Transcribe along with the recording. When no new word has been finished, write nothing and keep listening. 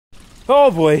Oh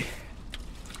boy.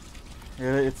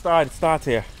 It starts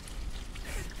here.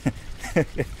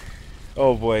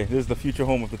 Oh boy, this is the future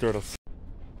home of the turtles.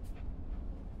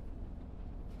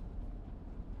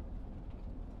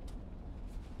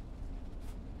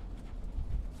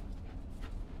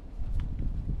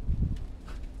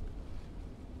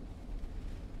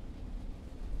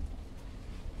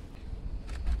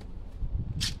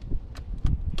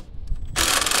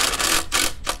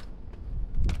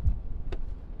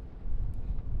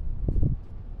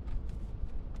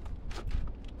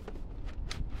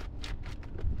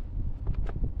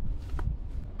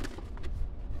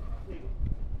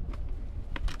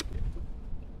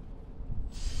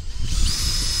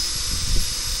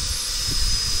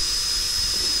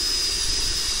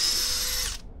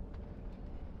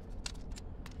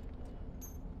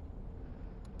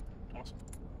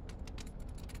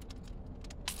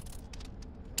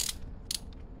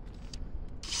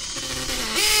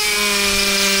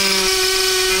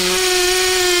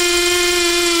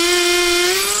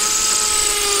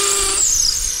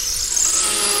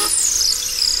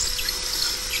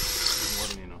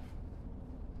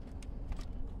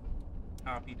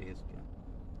 Happy days again.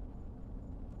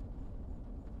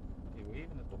 Hey,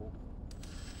 waving at the hole.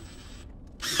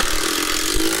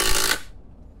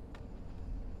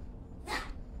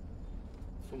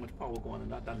 So much power going on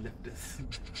that lift this.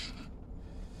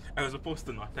 I was supposed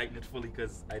to not tighten it fully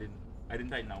because I didn't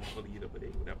tighten that one fully either, but hey,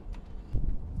 whatever.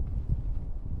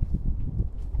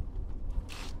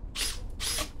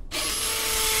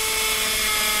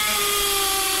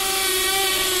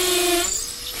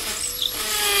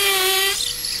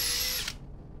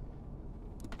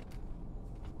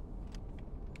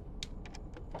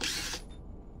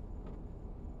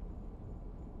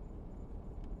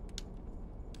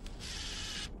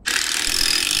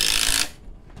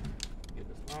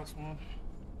 Last one.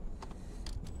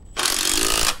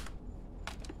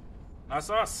 That's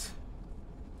us.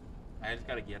 I just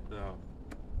gotta get the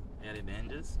added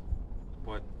hinges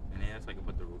put in here so I can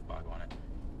put the roof back on it.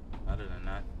 Other than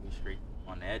that, we straight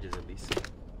on the edges at least.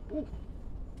 Ooh.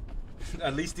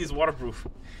 At least he's waterproof.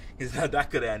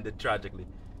 That could have ended tragically.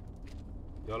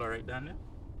 Y'all alright down there?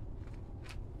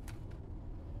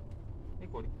 Hey,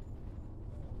 Cody.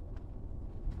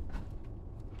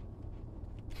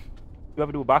 You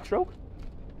ever do a backstroke?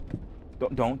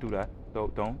 Don't do that.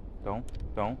 Don't.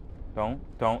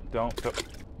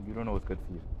 You don't know what's good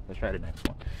for you. Let's try the next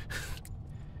one.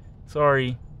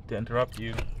 Sorry to interrupt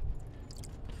you.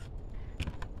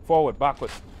 Forward,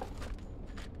 backward.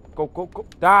 Go.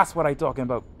 That's what I'm talking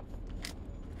about.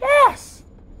 Yes!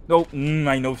 Nope.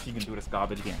 I know she can do this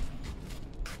garbage again.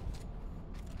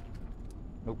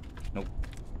 Nope.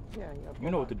 Yeah, you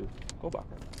know what to do. Go back.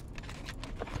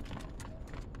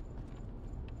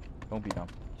 Don't be dumb.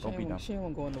 Don't be dumb. She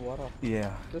won't go in the water.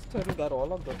 Yeah. This turtle got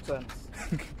all of good sense.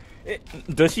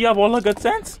 Does she have all her good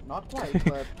sense? Not quite,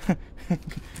 but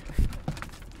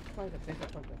quite a bit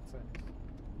of her good sense.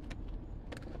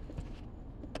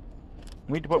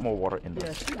 We need to put more water in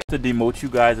there. Yeah, To demote you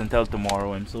guys until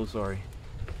tomorrow. I'm so sorry.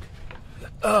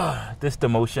 This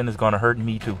demotion is gonna hurt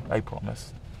me too. I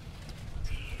promise.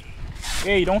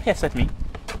 Hey, don't hiss at me.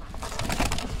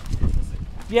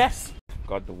 Yes.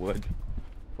 Got the wood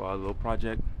for our little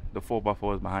project. The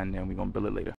 4x4 is behind there and we're gonna build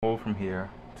it later. Go from here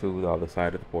to the other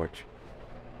side of the porch.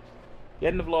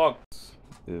 Get in the vlog.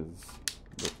 This is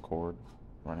the cord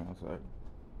running outside.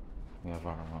 We have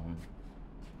our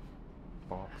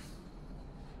box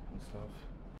and stuff.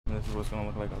 And this is what's gonna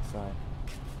look like outside.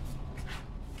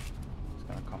 It's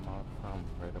gonna come out from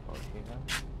right about here.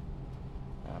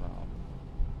 And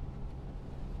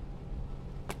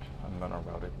I'm gonna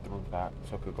route it through that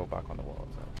so it could go back on the wall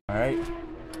outside. Alright.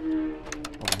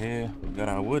 Over here, we got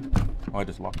our wood. Oh, I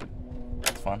just locked it.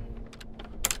 That's fun.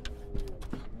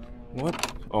 What?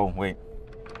 Oh, wait.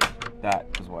 That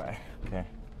is why. Okay.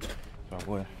 So our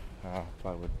wood.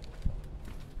 Plywood.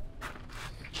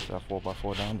 Got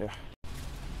 4x4 down there.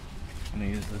 I'm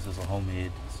gonna use this as a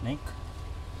homemade snake.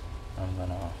 I'm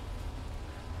gonna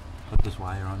put this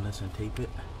wire on this and tape it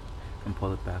and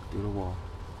pull it back through the wall.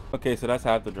 Okay, so that's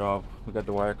half the job. We got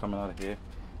the wire coming out of here.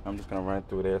 I'm just gonna run it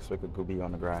through there so it could be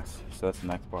on the grass. So that's the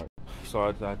next part. So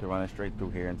I decided to run it straight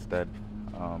through here instead.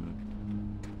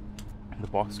 The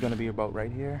box is gonna be about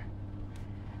right here,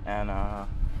 and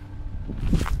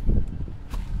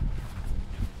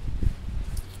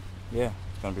yeah,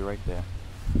 it's gonna be right there.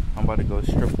 I'm about to go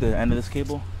strip the end of this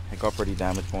cable. It got pretty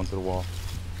damaged going to the wall,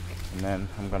 and then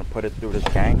I'm gonna put it through this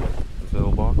gang, this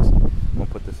little box. I'm gonna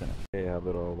put this in it. Okay, I have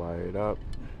it all wired up.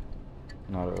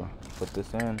 Now to put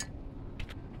this in, and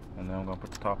then I'm gonna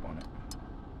put the top on it.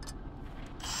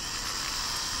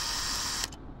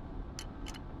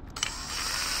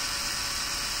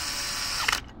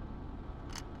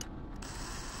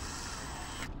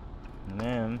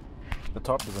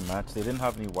 top doesn't match. They didn't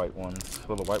have any white ones.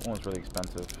 Well, the white one was really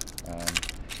expensive. And,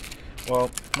 well,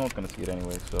 no one's going to see it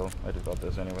anyway, so I just got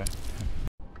this anyway.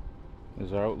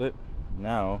 There's our outlet.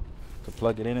 Now, to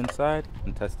plug it in inside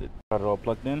and test it. Got it all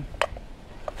plugged in.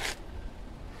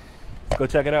 Let's go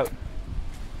check it out.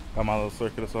 Got my little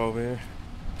circular saw over here.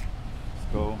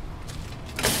 Let's go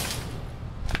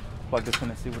plug this in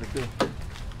and see what it do.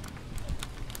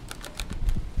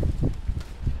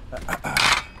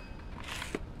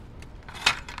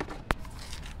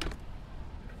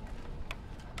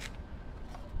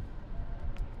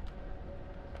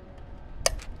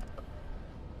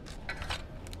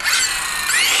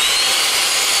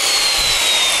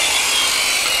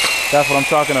 That's what I'm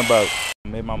talking about. I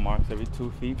made my marks every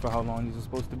 2 feet for how long these are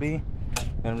supposed to be.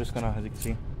 And I'm just gonna, as you can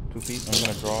see, 2 feet. I'm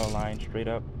gonna draw a line straight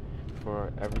up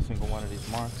for every single one of these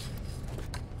marks.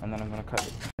 And then I'm gonna cut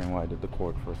it. And why I did the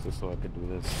cord first, just so I could do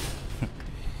this.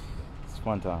 It's a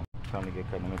fun time. Time to get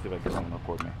cut. Let me see if I can get someone to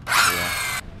record me. Yeah.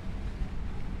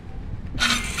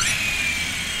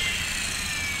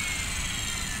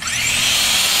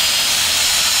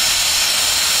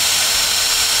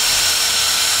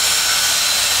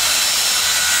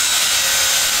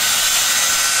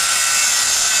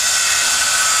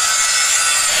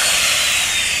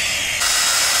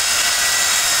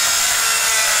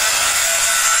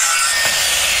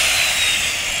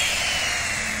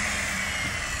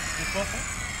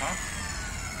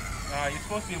 You're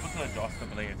supposed to be able to adjust the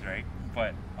blades, right?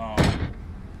 But I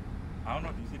don't know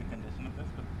if you see the condition of this,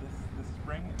 but this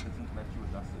spring, it doesn't let you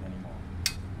adjust it anymore.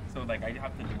 So like I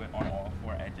have to do it on all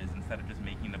 4 edges instead of just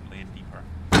making the blade deeper.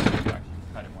 So actually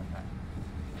just cut it one time.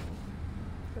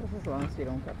 Just as long as you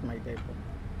don't cut my tape.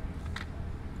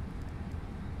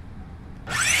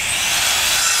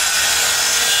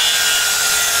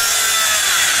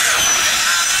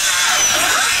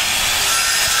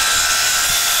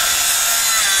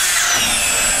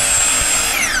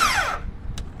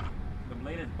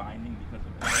 Binding because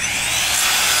of it.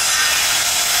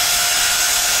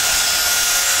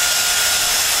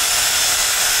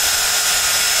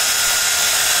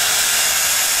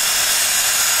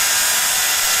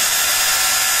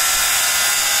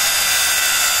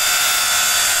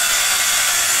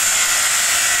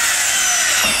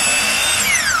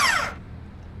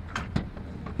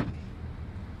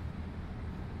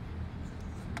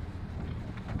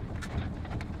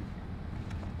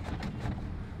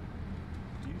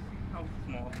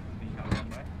 Small this is being held on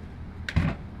by.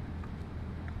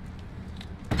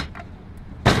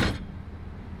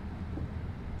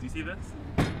 Do you see this?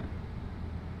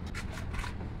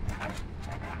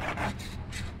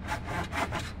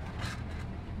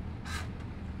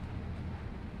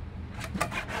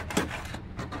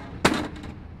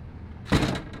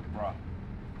 Bruh.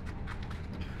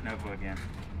 Never again.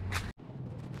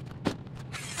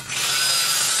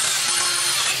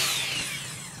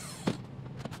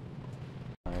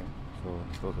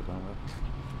 Those are done with.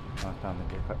 Now it's time to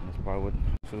get cutting this plywood.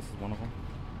 So this is one of them.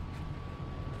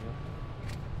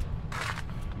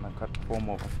 I'm gonna cut 4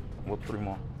 more. Well, 3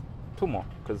 more. 2 more.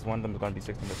 Because one of them is gonna be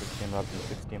 16 by 16 rather than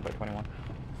 16 by 21.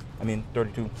 I mean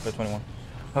 32 by 21.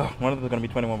 One of them is gonna be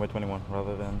 21 by 21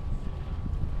 rather than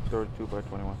 32 by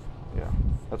 21. Yeah,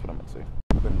 that's what I meant to say.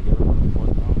 Put them together.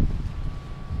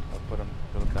 I'll put them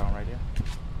down right here.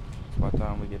 It's about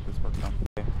time we get this work done.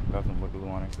 Got some wood glue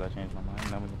on it because I changed my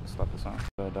mind. Now we need to slap this on.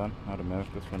 So done. Now to mesh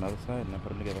this for another side and then put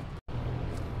them together.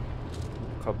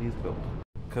 Cubby is built.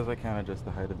 Because I can't adjust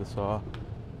the height of the saw,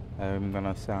 I'm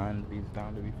gonna sand these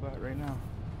down to be flat right now.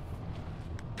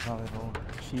 My little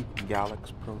cheap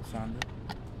Galax Pro sander.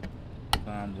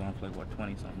 Sands on for like what,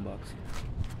 20 something bucks.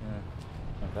 Yeah,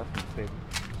 that's my favorite.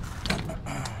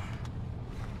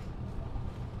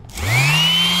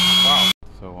 Wow.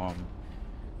 So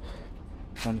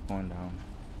sun's going down.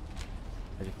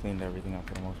 I just cleaned everything up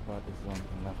for the most part. This is the only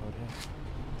thing left out here.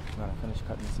 I'm gonna finish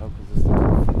cutting this out because this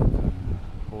thing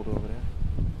hold over there.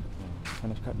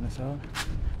 Finish cutting this out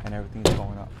and everything's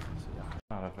going up. So yeah.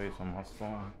 Not a face on my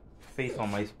phone. Face on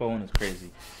my phone is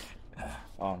crazy.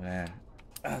 Oh man.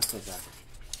 That's so bad.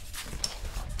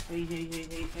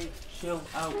 Hey. Chill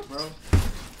out, bro.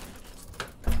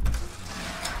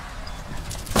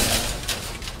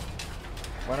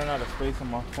 Running out of space on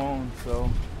my phone, so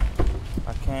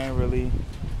I can't really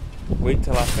wait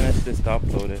till I finish this to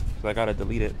upload it, because I gotta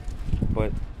delete it.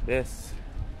 But this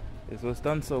is what's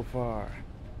done so far.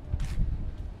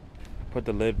 Put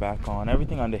the lid back on.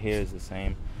 Everything under here is the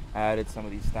same. I added some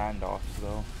of these standoffs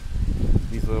though.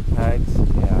 These little pegs,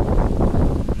 yeah.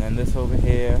 And then this over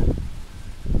here.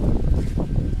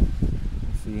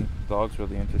 See, dog's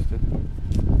really interested.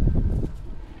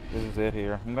 This is it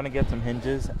here. I'm gonna get some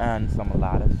hinges and some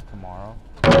lattice tomorrow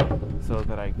so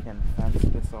that I can fence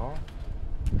this off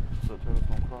so turtles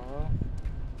won't crawl out.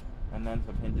 And then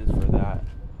some hinges for that.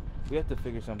 We have to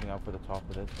figure something out for the top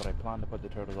of this, but I plan to put the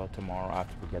turtles out tomorrow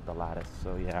after we get the lattice.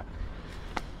 So yeah,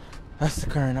 that's the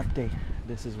current update.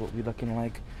 This is what we're looking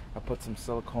like. I put some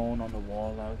silicone on the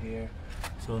wall out here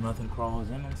so nothing crawls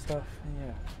in and stuff. And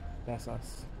yeah, that's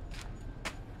us.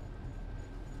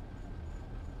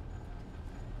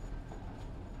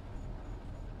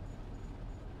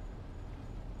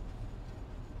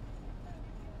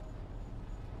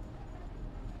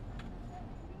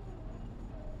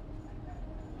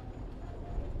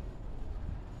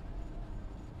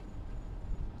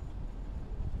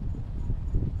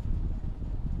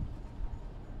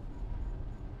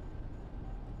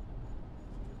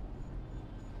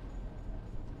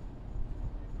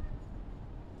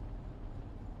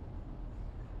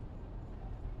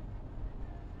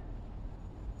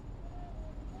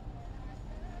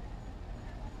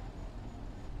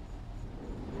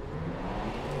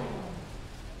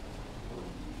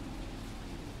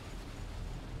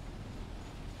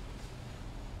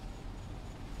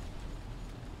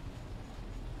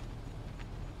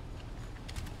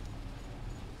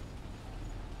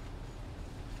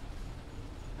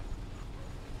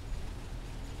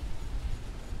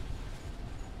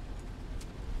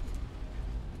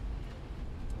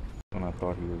 When I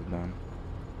thought he was done.